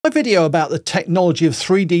My video about the technology of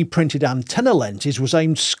 3D printed antenna lenses was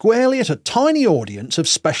aimed squarely at a tiny audience of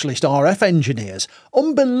specialist RF engineers.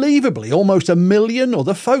 Unbelievably, almost 1 million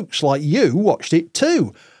other folks like you watched it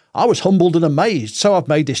too. I was humbled and amazed, so I've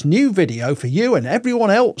made this new video for you and everyone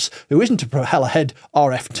else who isn't a propeller-head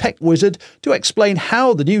RF tech wizard to explain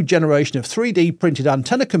how the new generation of 3D printed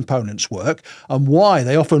antenna components work and why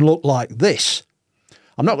they often look like this.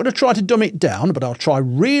 I'm not going to try to dumb it down, but I'll try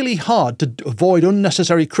really hard to avoid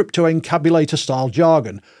unnecessary crypto-encabulator style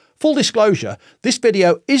jargon. Full disclosure, this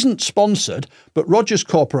video isn't sponsored, but Rogers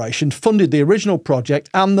Corporation funded the original project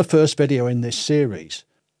and the first video in this series.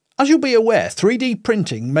 As you'll be aware, 3D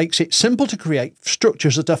printing makes it simple to create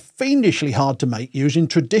structures that are fiendishly hard to make using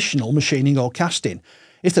traditional machining or casting.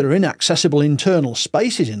 If there are inaccessible internal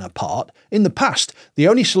spaces in a part, in the past the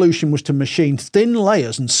only solution was to machine thin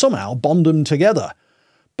layers and somehow bond them together.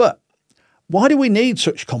 But why do we need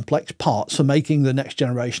such complex parts for making the next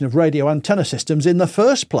generation of radio antenna systems in the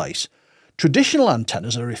first place? Traditional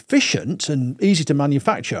antennas are efficient and easy to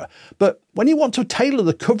manufacture, but when you want to tailor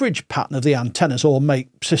the coverage pattern of the antennas or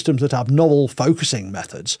make systems that have novel focusing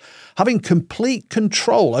methods, having complete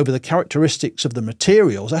control over the characteristics of the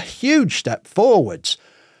materials is a huge step forwards.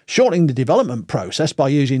 Shortening the development process by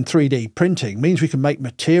using 3D printing means we can make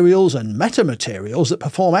materials and metamaterials that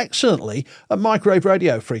perform excellently at microwave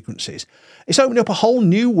radio frequencies. It's opened up a whole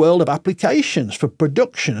new world of applications for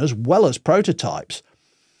production as well as prototypes.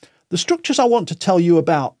 The structures I want to tell you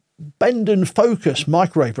about bend and focus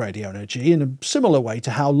microwave radio energy in a similar way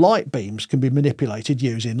to how light beams can be manipulated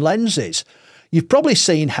using lenses. You've probably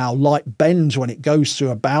seen how light bends when it goes through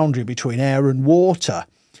a boundary between air and water.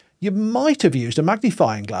 You might have used a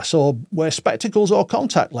magnifying glass or wear spectacles or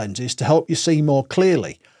contact lenses to help you see more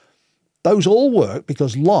clearly. Those all work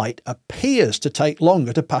because light appears to take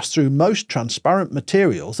longer to pass through most transparent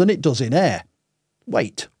materials than it does in air.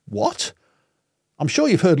 Wait, what? I'm sure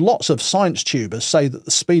you've heard lots of science tubers say that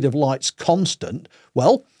the speed of light's constant.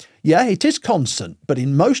 Well, yeah, it is constant, but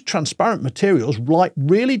in most transparent materials, light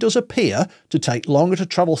really does appear to take longer to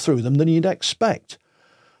travel through them than you'd expect.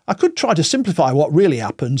 I could try to simplify what really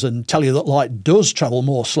happens and tell you that light does travel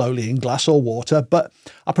more slowly in glass or water, but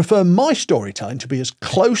I prefer my storytelling to be as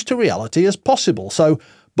close to reality as possible, so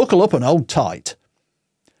buckle up and hold tight.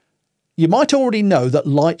 You might already know that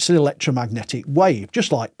light's an electromagnetic wave,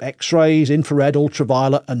 just like X-rays, infrared,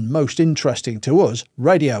 ultraviolet, and most interesting to us,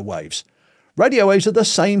 radio waves. Radio waves are the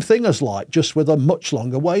same thing as light, just with a much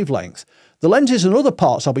longer wavelength. The lenses and other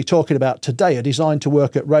parts I'll be talking about today are designed to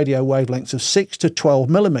work at radio wavelengths of 6 to 12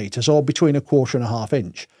 millimeters, or between 1/4 and 1/2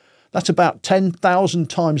 inch. That's about 10,000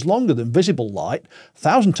 times longer than visible light,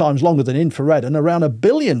 1,000 times longer than infrared, and around 1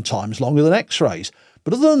 billion times longer than X-rays.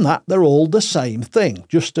 But other than that, they're all the same thing,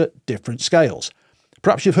 just at different scales.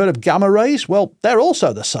 Perhaps you've heard of gamma rays? Well, they're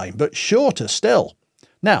also the same, but shorter still.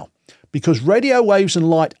 Now, because radio waves and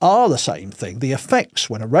light are the same thing, the effects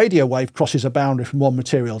when a radio wave crosses a boundary from one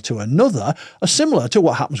material to another are similar to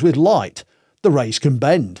what happens with light. The rays can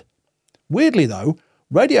bend. Weirdly though,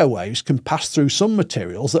 radio waves can pass through some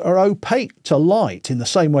materials that are opaque to light in the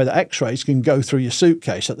same way that X-rays can go through your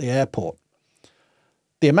suitcase at the airport.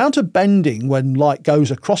 The amount of bending when light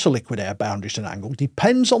goes across a liquid air boundary at an angle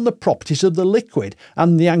depends on the properties of the liquid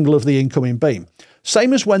and the angle of the incoming beam.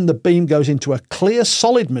 Same as when the beam goes into a clear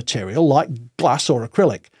solid material like glass or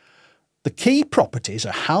acrylic. The key properties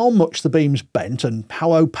are how much the beam's bent and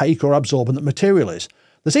how opaque or absorbent the material is.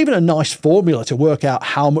 There's even a nice formula to work out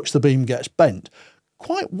how much the beam gets bent.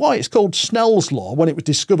 Quite why it's called Snell's law when it was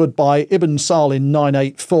discovered by Ibn Sal in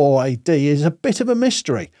 984 AD is a bit of a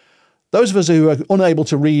mystery. Those of us who are unable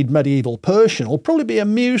to read medieval Persian will probably be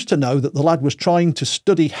amused to know that the lad was trying to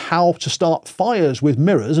study how to start fires with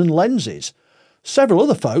mirrors and lenses. Several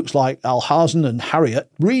other folks like Alhazen and Harriot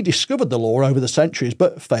rediscovered the law over the centuries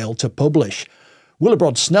but failed to publish.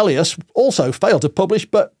 Willibrord Snellius also failed to publish,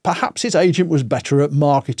 but perhaps his agent was better at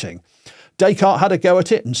marketing. Descartes had a go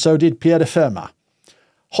at it, and so did Pierre de Fermat.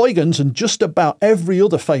 Huygens and just about every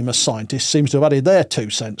other famous scientist seems to have added their 2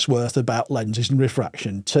 cents worth about lenses and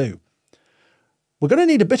refraction too. We're going to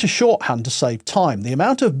need a bit of shorthand to save time. The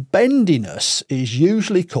amount of bendiness is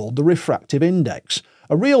usually called the refractive index.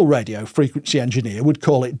 A real radio frequency engineer would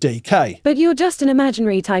call it dk. But you're just an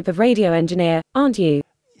imaginary type of radio engineer, aren't you?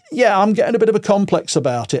 Yeah, I'm getting a bit of a complex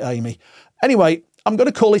about it, Amy. Anyway, I'm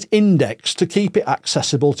going to call it index to keep it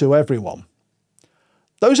accessible to everyone.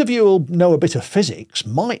 Those of you who know a bit of physics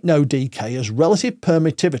might know dk as relative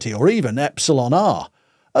permittivity or even epsilon r,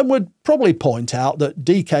 and would probably point out that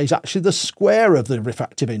dk is actually the square of the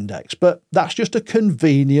refractive index, but that's just a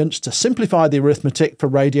convenience to simplify the arithmetic for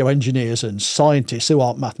radio engineers and scientists who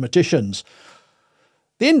aren't mathematicians.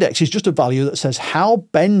 The index is just a value that says how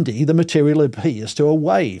bendy the material appears to a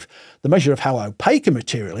wave. The measure of how opaque a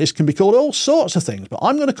material is can be called all sorts of things, but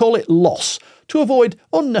I'm going to call it loss to avoid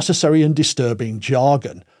unnecessary and disturbing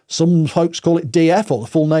jargon. Some folks call it DF, or the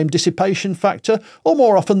full name dissipation factor, or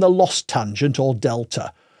more often the loss tangent, or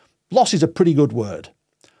delta. Loss is a pretty good word.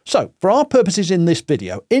 So, for our purposes in this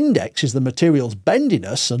video, index is the material's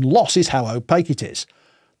bendiness and loss is how opaque it is.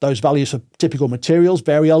 Those values for typical materials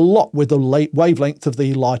vary a lot with the wavelength of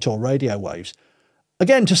the light or radio waves.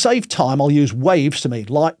 Again, to save time, I'll use waves to mean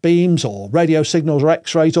light beams or radio signals or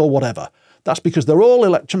X-rays or whatever. That's because they're all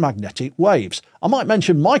electromagnetic waves. I might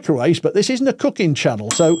mention microwaves, but this isn't a cooking channel,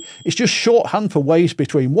 so it's just shorthand for waves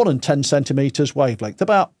between 1 and 10 centimetres wavelength,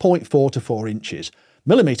 about 0.4 to 4 inches.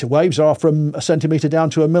 Millimetre waves are from a centimetre down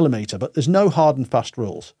to a millimetre, but there's no hard and fast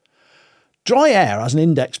rules. Dry air has an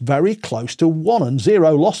index very close to 1 and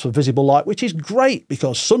 0 loss for visible light, which is great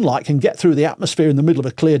because sunlight can get through the atmosphere in the middle of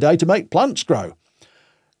a clear day to make plants grow.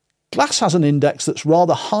 Glass has an index that's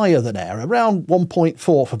rather higher than air, around 1.4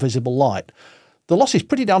 for visible light. The loss is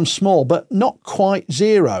pretty damn small, but not quite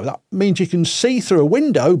 0. That means you can see through a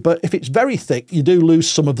window, but if it's very thick, you do lose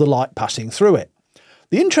some of the light passing through it.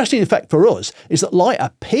 The interesting effect for us is that light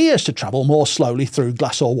appears to travel more slowly through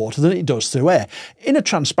glass or water than it does through air. In a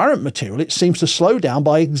transparent material, it seems to slow down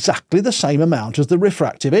by exactly the same amount as the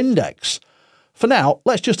refractive index. For now,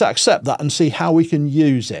 let's just accept that and see how we can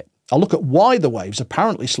use it. I'll look at why the waves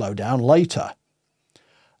apparently slow down later.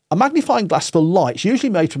 A magnifying glass for light is usually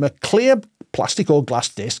made from a clear plastic or glass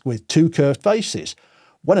disc with 2 curved faces.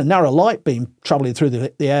 When a narrow light beam travelling through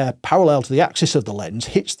the air parallel to the axis of the lens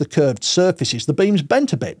hits the curved surfaces, the beam's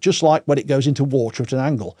bent a bit, just like when it goes into water at an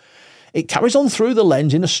angle. It carries on through the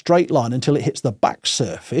lens in a straight line until it hits the back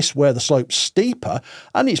surface, where the slope's steeper,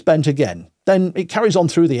 and it's bent again. Then it carries on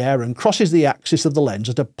through the air and crosses the axis of the lens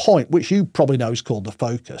at a point which you probably know is called the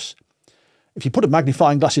focus. If you put a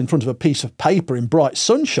magnifying glass in front of a piece of paper in bright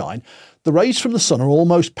sunshine, the rays from the sun are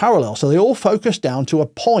almost parallel, so they all focus down to a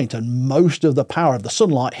point, and most of the power of the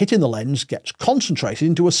sunlight hitting the lens gets concentrated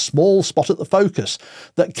into a small spot at the focus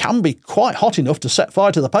that can be quite hot enough to set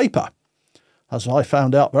fire to the paper, as I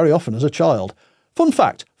found out very often as a child. Fun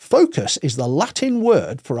fact, focus is the Latin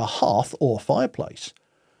word for a hearth or fireplace.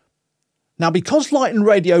 Now, because light and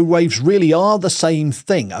radio waves really are the same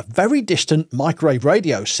thing, a very distant microwave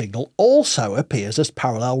radio signal also appears as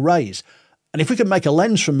parallel rays. And if we can make a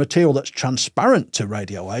lens from material that's transparent to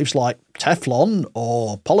radio waves, like Teflon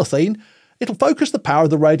or polythene, it'll focus the power of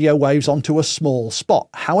the radio waves onto a small spot.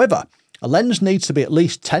 However, a lens needs to be at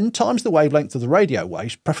least 10 times the wavelength of the radio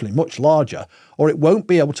waves, preferably much larger, or it won't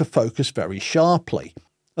be able to focus very sharply.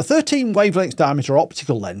 A 13 wavelength diameter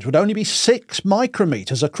optical lens would only be 6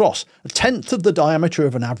 micrometers across, a tenth of the diameter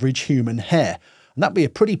of an average human hair, and that'd be a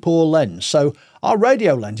pretty poor lens, so our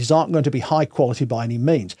radio lenses aren't going to be high quality by any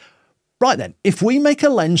means. Right then, if we make a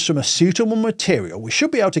lens from a suitable material, we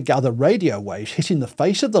should be able to gather radio waves hitting the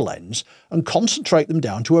face of the lens and concentrate them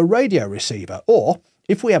down to a radio receiver, or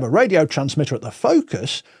if we have a radio transmitter at the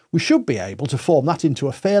focus, we should be able to form that into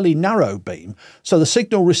a fairly narrow beam, so the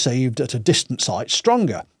signal received at a distant site's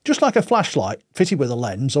stronger, just like a flashlight fitted with a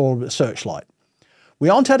lens or a searchlight. We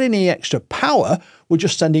aren't adding any extra power, we're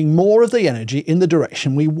just sending more of the energy in the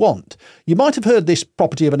direction we want. You might have heard this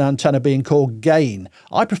property of an antenna being called gain.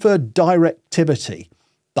 I prefer directivity.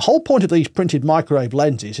 The whole point of these printed microwave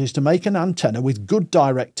lenses is to make an antenna with good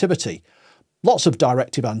directivity. Lots of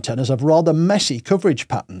directive antennas have rather messy coverage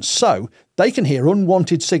patterns, so they can hear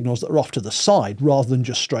unwanted signals that are off to the side rather than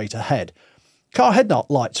just straight ahead. Car headlight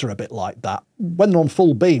lights are a bit like that. When they're on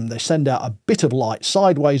full beam, they send out a bit of light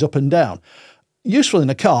sideways up and down. Useful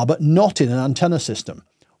in a car, but not in an antenna system.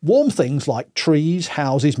 Warm things like trees,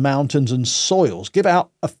 houses, mountains and soils give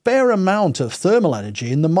out a fair amount of thermal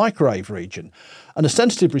energy in the microwave region, and a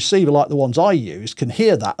sensitive receiver like the ones I use can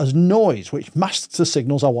hear that as noise, which masks the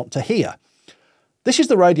signals I want to hear. This is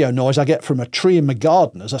the radio noise I get from a tree in my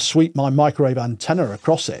garden as I sweep my microwave antenna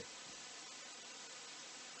across it.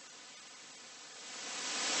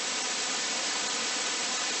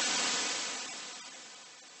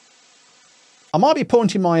 I might be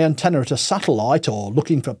pointing my antenna at a satellite or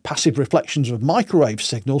looking for passive reflections of microwave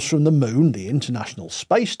signals from the Moon, the International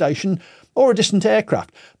Space Station, or a distant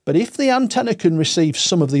aircraft, but if the antenna can receive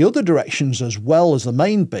some of the other directions as well as the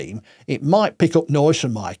main beam, it might pick up noise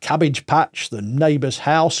from my cabbage patch, the neighbour's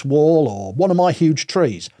house wall, or one of my huge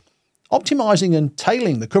trees. Optimising and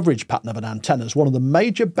tailing the coverage pattern of an antenna is one of the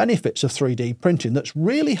major benefits of 3D printing that's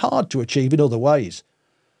really hard to achieve in other ways.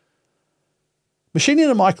 Machining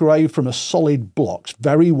a microwave from a solid block's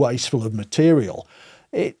very wasteful of material.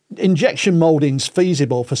 Injection moulding's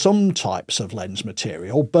feasible for some types of lens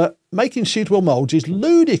material, but making suitable moulds is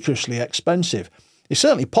ludicrously expensive. It's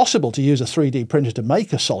certainly possible to use a 3D printer to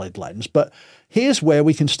make a solid lens, but here's where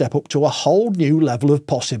we can step up to a whole new level of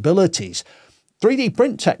possibilities. 3D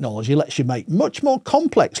print technology lets you make much more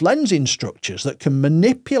complex lensing structures that can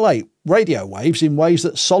manipulate radio waves in ways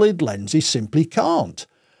that solid lenses simply can't.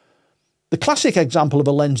 The classic example of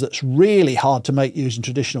a lens that's really hard to make using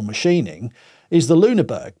traditional machining is the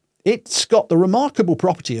Lüneburg. It's got the remarkable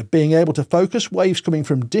property of being able to focus waves coming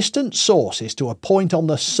from distant sources to a point on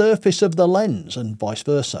the surface of the lens and vice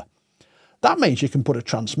versa. That means you can put a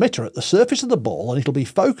transmitter at the surface of the ball and it'll be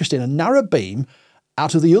focused in a narrow beam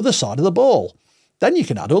out of the other side of the ball. Then you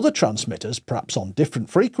can add other transmitters, perhaps on different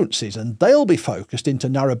frequencies, and they'll be focused into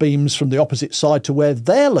narrow beams from the opposite side to where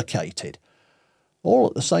they're located, all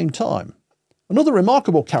at the same time. Another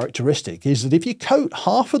remarkable characteristic is that if you coat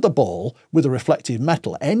half of the ball with a reflective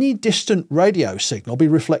metal, any distant radio signal will be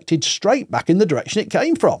reflected straight back in the direction it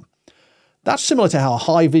came from. That's similar to how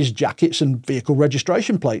high-vis jackets and vehicle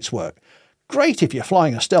registration plates work. Great if you're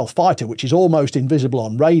flying a stealth fighter which is almost invisible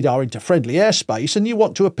on radar into friendly airspace and you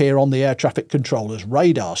want to appear on the air traffic controller's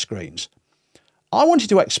radar screens. I wanted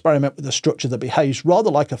to experiment with a structure that behaves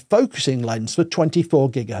rather like a focusing lens for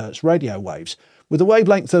 24 GHz radio waves, with a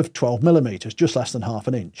wavelength of 12mm, just less than half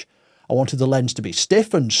an inch. I wanted the lens to be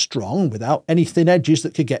stiff and strong without any thin edges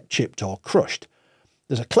that could get chipped or crushed.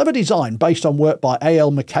 There's a clever design based on work by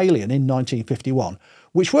A.L. Microwave in 1951,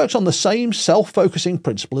 which works on the same self-focusing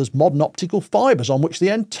principle as modern optical fibres on which the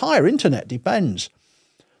entire internet depends.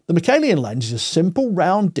 The Microwave lens is a simple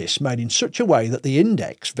round disc made in such a way that the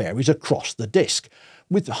index varies across the disc,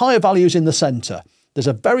 with higher values in the centre. There's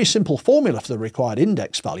a very simple formula for the required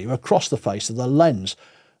index value across the face of the lens.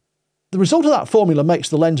 The result of that formula makes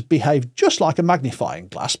the lens behave just like a magnifying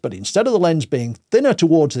glass, but instead of the lens being thinner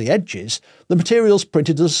towards the edges, the material's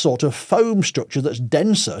printed as a sort of foam structure that's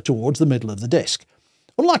denser towards the middle of the disc.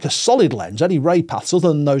 Unlike a solid lens, any ray paths other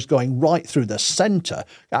than those going right through the centre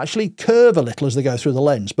actually curve a little as they go through the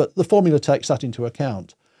lens, but the formula takes that into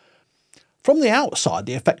account. From the outside,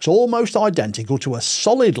 the effect's almost identical to a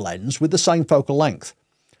solid lens with the same focal length.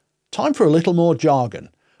 Time for a little more jargon.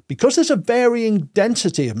 Because there's a varying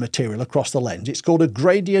density of material across the lens, it's called a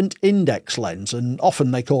gradient index lens, and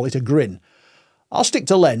often they call it a grin. I'll stick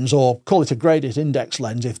to lens or call it a gradient index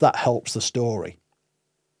lens if that helps the story.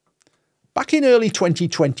 Back in early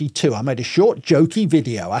 2022, I made a short jokey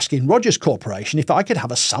video asking Rogers Corporation if I could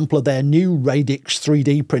have a sample of their new Radix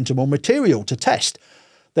 3D printable material to test.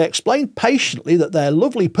 They explained patiently that their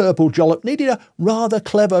lovely purple jollop needed a rather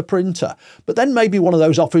clever printer, but then maybe one of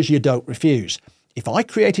those offers you don't refuse. If I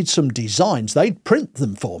created some designs, they'd print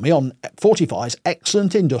them for me on 45's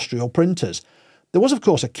excellent industrial printers. There was of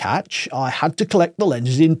course a catch. I had to collect the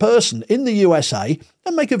lenses in person in the USA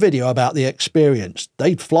and make a video about the experience.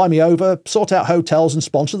 They'd fly me over, sort out hotels and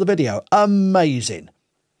sponsor the video. Amazing.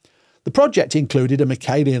 The project included a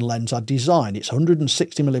Microwave lens I'd designed. It's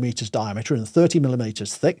 160mm diameter and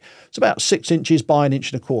 30mm thick. It's about 6 inches by 1.25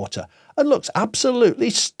 inches and looks absolutely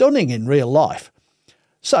stunning in real life.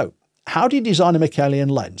 So, how do you design a Microwave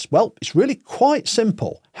lens? Well, it's really quite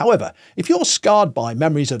simple. However, if you're scarred by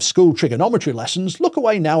memories of school trigonometry lessons, look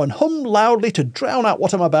away now and hum loudly to drown out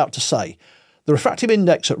what I'm about to say. The refractive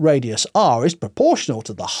index at radius r is proportional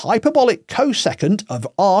to the hyperbolic cosecant of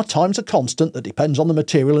r times a constant that depends on the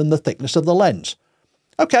material and the thickness of the lens.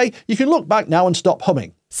 OK, you can look back now and stop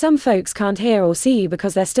humming. Some folks can't hear or see you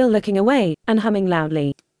because they're still looking away and humming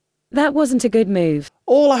loudly. That wasn't a good move.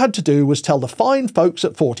 All I had to do was tell the fine folks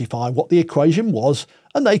at 45 what the equation was,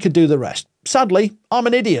 and they could do the rest. Sadly, I'm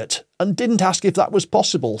an idiot and didn't ask if that was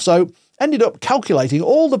possible, so ended up calculating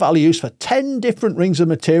all the values for 10 different rings of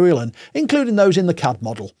material and including those in the CAD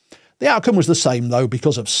model. The outcome was the same though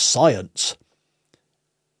because of science.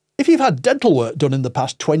 If you've had dental work done in the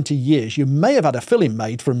past 20 years, you may have had a filling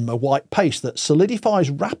made from a white paste that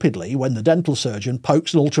solidifies rapidly when the dental surgeon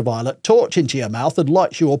pokes an ultraviolet torch into your mouth and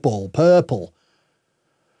lights you up all purple.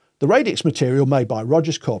 The Radix material made by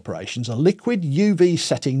Rogers Corporation is a liquid UV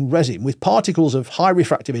setting resin with particles of high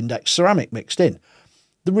refractive index ceramic mixed in.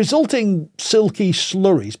 The resulting silky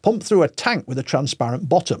slurries pump through a tank with a transparent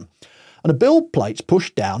bottom, and a build plate's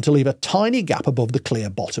pushed down to leave a tiny gap above the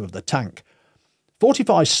clear bottom of the tank.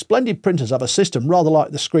 45's splendid printers have a system rather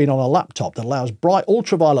like the screen on a laptop that allows bright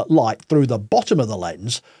ultraviolet light through the bottom of the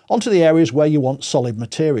lens onto the areas where you want solid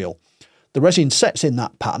material. The resin sets in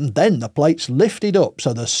that pattern, then the plate's lifted up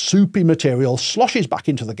so the soupy material sloshes back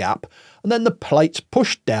into the gap, and then the plate's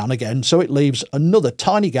pushed down again so it leaves another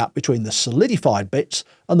tiny gap between the solidified bits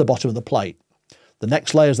and the bottom of the plate. The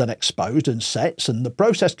next layer is then exposed and sets, and the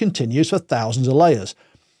process continues for thousands of layers.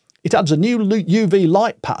 It adds a new UV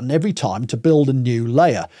light pattern every time to build a new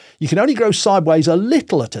layer. You can only go sideways a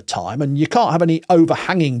little at a time, and you can't have any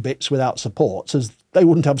overhanging bits without supports, as they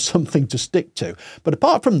wouldn't have something to stick to. But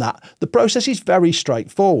apart from that, the process is very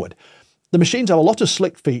straightforward. The machines have a lot of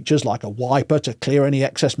slick features like a wiper to clear any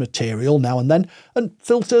excess material now and then, and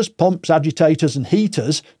filters, pumps, agitators and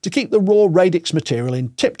heaters to keep the raw radix material in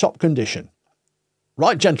tip-top condition.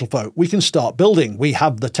 Right, gentlefolk, we can start building. We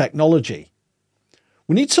have the technology.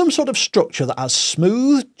 We need some sort of structure that has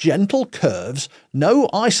smooth, gentle curves, no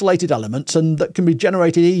isolated elements, and that can be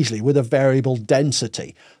generated easily with a variable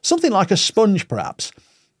density. Something like a sponge, perhaps.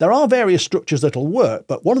 There are various structures that'll work,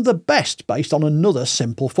 but one of the best based on another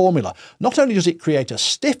simple formula. Not only does it create a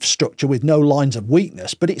stiff structure with no lines of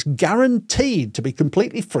weakness, but it's guaranteed to be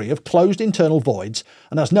completely free of closed internal voids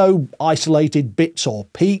and has no isolated bits or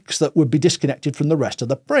peaks that would be disconnected from the rest of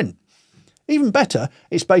the print. Even better,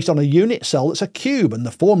 it's based on a unit cell that's a cube, and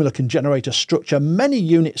the formula can generate a structure many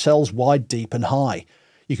unit cells wide, deep and high.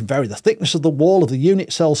 You can vary the thickness of the wall of the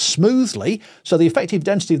unit cell smoothly, so the effective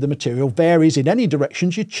density of the material varies in any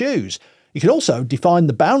directions you choose. You can also define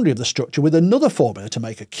the boundary of the structure with another formula to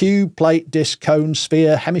make a cube, plate, disc, cone,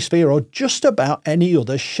 sphere, hemisphere, or just about any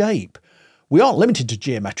other shape. We aren't limited to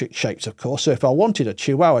geometric shapes, of course, so if I wanted a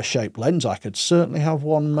Chihuahua-shaped lens, I could certainly have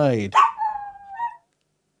one made.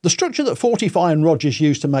 The structure that Fortify and Rogers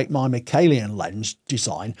used to make my Microwave lens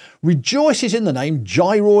design rejoices in the name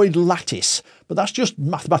gyroid lattice, but that's just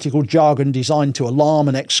mathematical jargon designed to alarm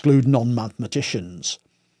and exclude non-mathematicians.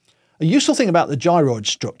 A useful thing about the gyroid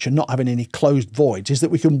structure not having any closed voids is that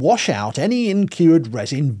we can wash out any incured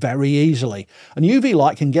resin very easily, and UV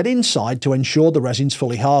light can get inside to ensure the resin's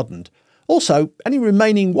fully hardened. Also, any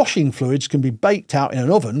remaining washing fluids can be baked out in an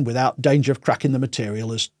oven without danger of cracking the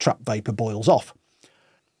material as trapped vapour boils off.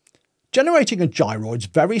 Generating a gyroid's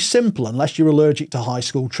very simple unless you're allergic to high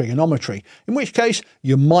school trigonometry, in which case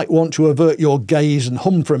you might want to avert your gaze and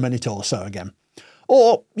hum for a minute or so again.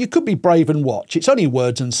 Or you could be brave and watch. It's only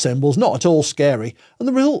words and symbols, not at all scary, and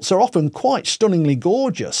the results are often quite stunningly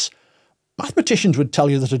gorgeous. Mathematicians would tell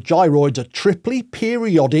you that a gyroid's a triply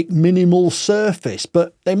periodic minimal surface,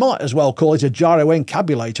 but they might as well call it a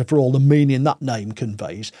gyroencabulator for all the meaning that name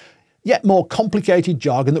conveys. Yet more complicated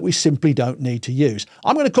jargon that we simply don't need to use.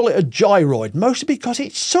 I'm going to call it a gyroid, mostly because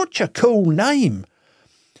it's such a cool name.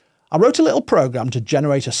 I wrote a little program to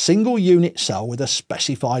generate a single unit cell with a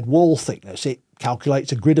specified wall thickness. It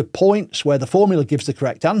calculates a grid of points where the formula gives the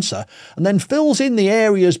correct answer, and then fills in the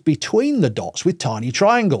areas between the dots with tiny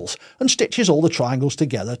triangles, and stitches all the triangles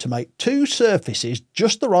together to make two surfaces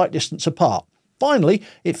just the right distance apart. Finally,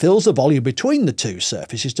 it fills the volume between the two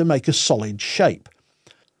surfaces to make a solid shape.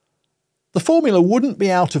 The formula wouldn't be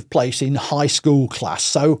out of place in high school class,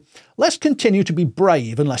 so let's continue to be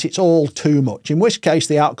brave unless it's all too much, in which case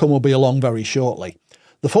the outcome will be along very shortly.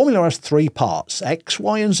 The formula has three parts. X,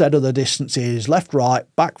 Y and Z are the distances left, right,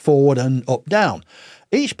 back, forward and up, down.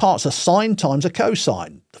 Each part's a sine times a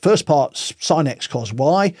cosine. The first part's sine x cos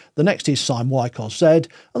y, the next is sine y cos z, and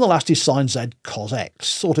the last is sine z cos x.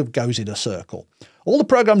 Sort of goes in a circle. All the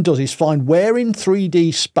program does is find where in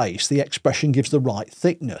 3D space the expression gives the right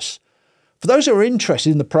thickness. For those who are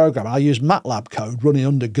interested in the program, I use MATLAB code running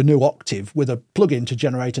under GNU Octave with a plugin to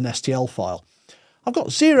generate an STL file. I've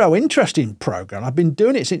got zero interest in program. I've been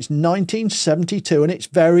doing it since 1972 and it's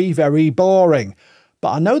very, very boring.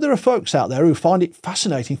 But I know there are folks out there who find it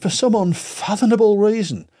fascinating for some unfathomable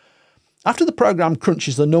reason. After the program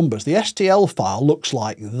crunches the numbers, the STL file looks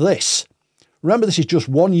like this. Remember, this is just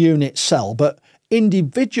one unit cell, but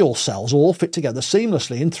individual cells all fit together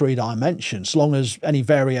seamlessly in 3 dimensions, as long as any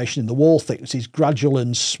variation in the wall thickness is gradual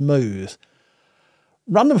and smooth.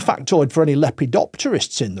 Random factoid for any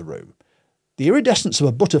lepidopterists in the room. The iridescence of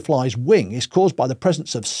a butterfly's wing is caused by the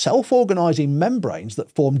presence of self-organising membranes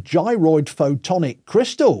that form gyroid photonic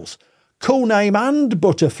crystals. Cool name and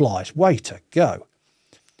butterflies. Way to go.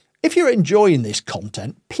 If you're enjoying this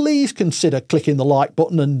content, please consider clicking the like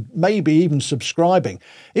button and maybe even subscribing.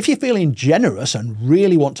 If you're feeling generous and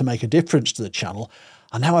really want to make a difference to the channel,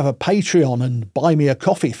 I now have a Patreon and Buy Me a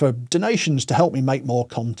Coffee for donations to help me make more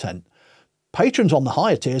content. Patrons on the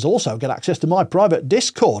higher tiers also get access to my private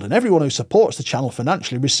Discord, and everyone who supports the channel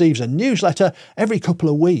financially receives a newsletter every couple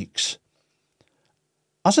of weeks.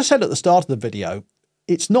 As I said at the start of the video,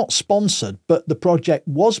 it's not sponsored, but the project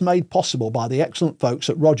was made possible by the excellent folks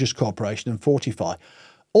at Rogers Corporation and Fortify.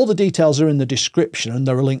 All the details are in the description and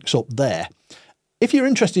there are links up there. If you're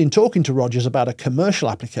interested in talking to Rogers about a commercial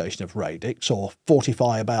application of radix or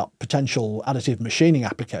Fortify about potential additive machining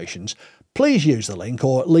applications, please use the link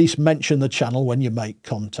or at least mention the channel when you make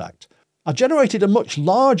contact. I generated a much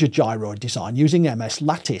larger gyroid design using MS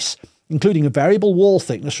Lattice, including a variable wall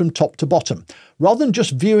thickness from top to bottom. Rather than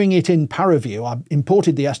just viewing it in ParaView, I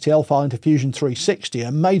imported the STL file into Fusion 360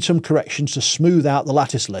 and made some corrections to smooth out the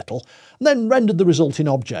lattice a little, and then rendered the resulting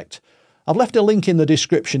object. I've left a link in the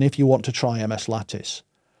description if you want to try MS Lattice.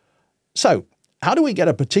 So, how do we get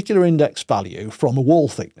a particular index value from a wall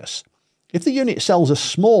thickness? If the unit cells are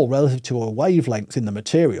small relative to a wavelength in the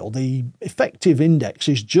material, the effective index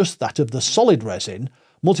is just that of the solid resin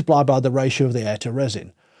multiplied by the ratio of the air to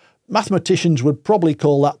resin. Mathematicians would probably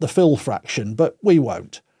call that the fill fraction, but we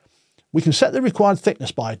won't. We can set the required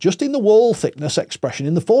thickness by adjusting the wall thickness expression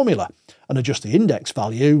in the formula and adjust the index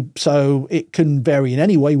value so it can vary in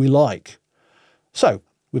any way we like. So,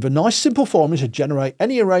 with a nice simple formula to generate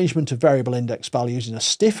any arrangement of variable index values in a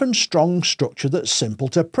stiff and strong structure that's simple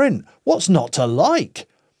to print, what's not to like?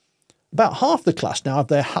 About half the class now have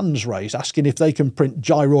their hands raised asking if they can print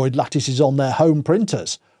gyroid lattices on their home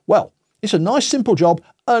printers. Well, it's a nice simple job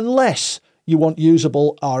unless you want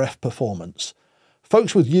usable RF performance.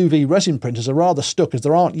 Folks with UV resin printers are rather stuck as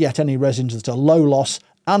there aren't yet any resins that are low loss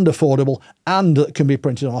and affordable and that can be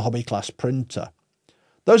printed on a hobby class printer.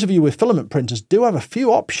 Those of you with filament printers do have a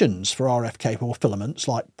few options for RF capable filaments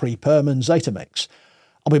like Preperm and Zetamix.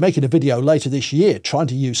 I'll be making a video later this year trying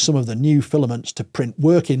to use some of the new filaments to print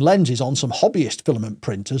working lenses on some hobbyist filament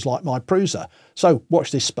printers like my Prusa, so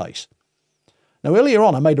watch this space. Now earlier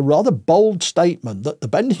on I made a rather bold statement that the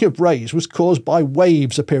bending of rays was caused by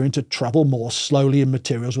waves appearing to travel more slowly in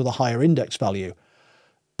materials with a higher index value.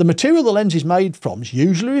 The material the lens is made from is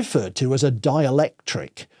usually referred to as a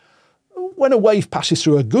dielectric. When a wave passes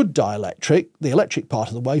through a good dielectric, the electric part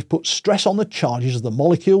of the wave puts stress on the charges of the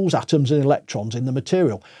molecules, atoms and electrons in the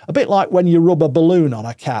material, a bit like when you rub a balloon on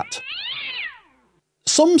a cat.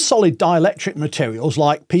 Some solid dielectric materials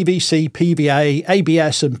like PVC, PVA,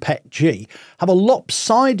 ABS and PETG have a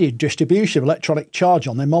lopsided distribution of electronic charge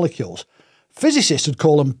on their molecules. Physicists would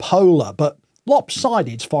call them polar, but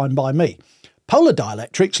lopsided's fine by me. Polar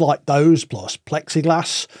dielectrics like those, plus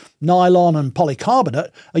plexiglass, nylon and polycarbonate,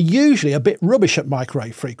 are usually a bit rubbish at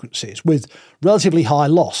microwave frequencies, with relatively high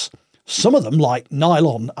loss. Some of them, like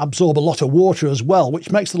nylon, absorb a lot of water as well,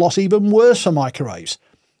 which makes the loss even worse for microwaves.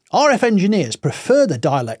 RF engineers prefer the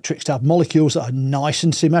dielectrics to have molecules that are nice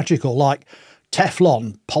and symmetrical, like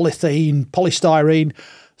Teflon, polythene, polystyrene,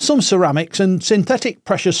 some ceramics and synthetic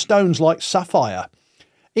precious stones like sapphire.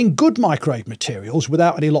 In good microwave materials,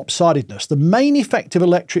 without any lopsidedness, the main effect of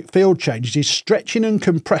electric field changes is stretching and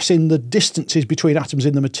compressing the distances between atoms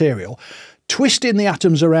in the material, twisting the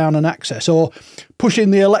atoms around an axis, or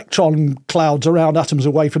pushing the electron clouds around atoms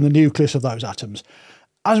away from the nucleus of those atoms.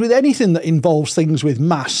 As with anything that involves things with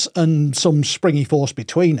mass and some springy force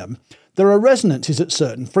between them, there are resonances at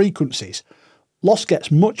certain frequencies. Loss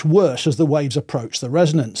gets much worse as the waves approach the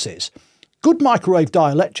resonances. Good microwave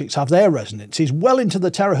dielectrics have their resonances well into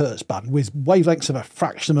the terahertz band with wavelengths of a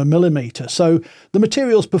fraction of a millimetre, so the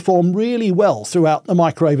materials perform really well throughout the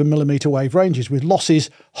microwave and millimetre wave ranges with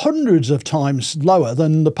losses hundreds of times lower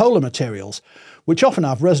than the polar materials, which often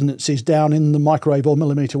have resonances down in the microwave or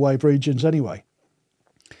millimetre wave regions anyway.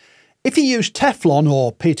 If you use Teflon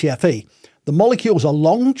or PTFE, the molecules are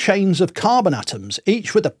long chains of carbon atoms,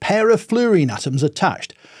 each with a pair of fluorine atoms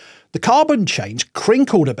attached. The carbon chain's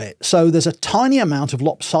crinkled a bit, so there's a tiny amount of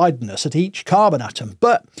lopsidedness at each carbon atom,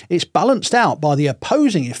 but it's balanced out by the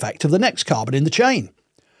opposing effect of the next carbon in the chain.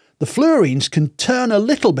 The fluorines can turn a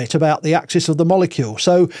little bit about the axis of the molecule,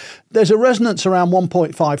 so there's a resonance around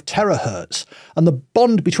 1.5 terahertz, and the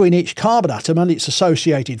bond between each carbon atom and its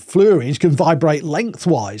associated fluorines can vibrate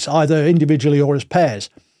lengthwise, either individually or as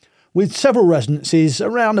pairs, with several resonances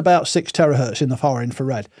around about 6 terahertz in the far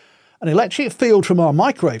infrared. An electric field from our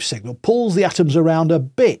microwave signal pulls the atoms around a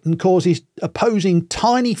bit and causes opposing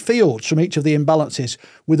tiny fields from each of the imbalances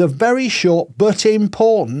with a very short but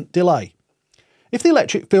important delay. If the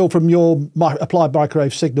electric field from your applied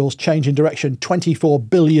microwave signals change in direction 24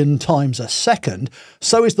 billion times a second,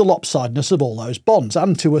 so is the lopsidedness of all those bonds,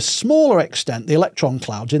 and to a smaller extent the electron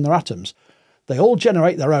clouds in their atoms. They all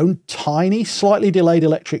generate their own tiny, slightly delayed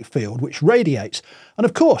electric field which radiates, and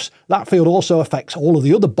of course that field also affects all of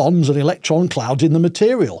the other bonds and electron clouds in the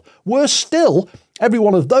material. Worse still, every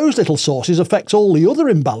one of those little sources affects all the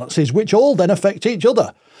other imbalances which all then affect each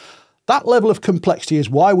other. That level of complexity is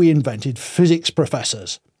why we invented physics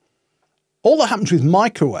professors. All that happens with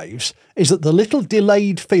microwaves is that the little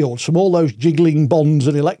delayed fields from all those jiggling bonds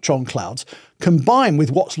and electron clouds combine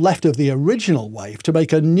with what's left of the original wave to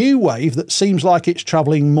make a new wave that seems like it's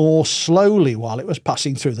travelling more slowly while it was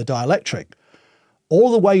passing through the dielectric.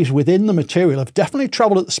 All the waves within the material have definitely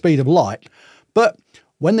travelled at the speed of light, but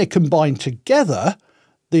when they combine together,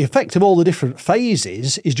 the effect of all the different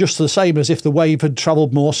phases is just the same as if the wave had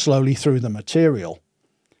travelled more slowly through the material.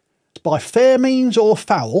 By fair means or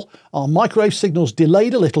foul, our microwave signal's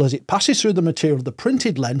delayed a little as it passes through the material of the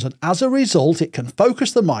printed lens, and as a result it can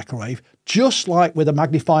focus the microwave just like with a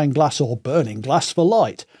magnifying glass or burning glass for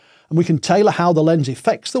light, and we can tailor how the lens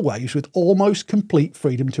affects the waves with almost complete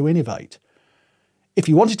freedom to innovate. If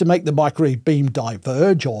you wanted to make the microwave beam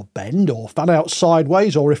diverge or bend or fan out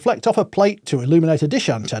sideways or reflect off a plate to illuminate a dish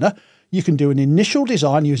antenna, you can do an initial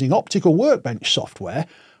design using optical workbench software,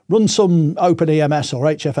 run some OpenEMS or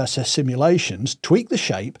HFSS simulations, tweak the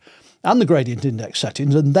shape and the gradient index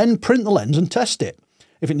settings, and then print the lens and test it.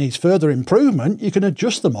 If it needs further improvement, you can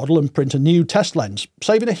adjust the model and print a new test lens,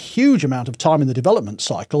 saving a huge amount of time in the development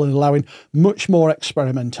cycle and allowing much more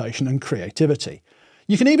experimentation and creativity.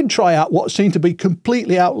 You can even try out what seem to be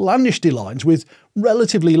completely outlandish designs with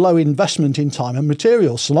relatively low investment in time and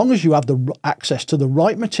materials, so long as you have the access to the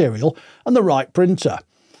right material and the right printer.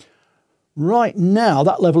 Right now,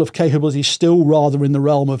 that level of capability is still rather in the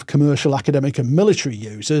realm of commercial, academic and military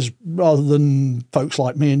users rather than folks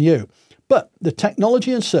like me and you. But the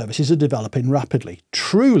technology and services are developing rapidly.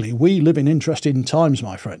 Truly, we live in interesting times,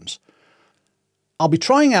 my friends. I'll be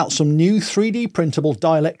trying out some new 3D printable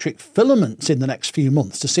dielectric filaments in the next few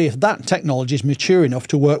months to see if that technology is mature enough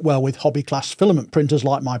to work well with hobby-class filament printers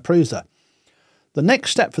like my Prusa. The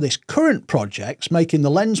next step for this current project's making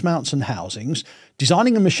the lens mounts and housings,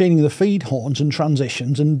 designing and machining the feed horns and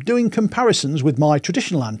transitions, and doing comparisons with my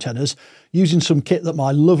traditional antennas using some kit that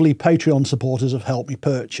my lovely Patreon supporters have helped me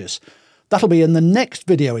purchase. That'll be in the next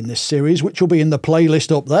video in this series, which will be in the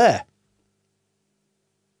playlist up there.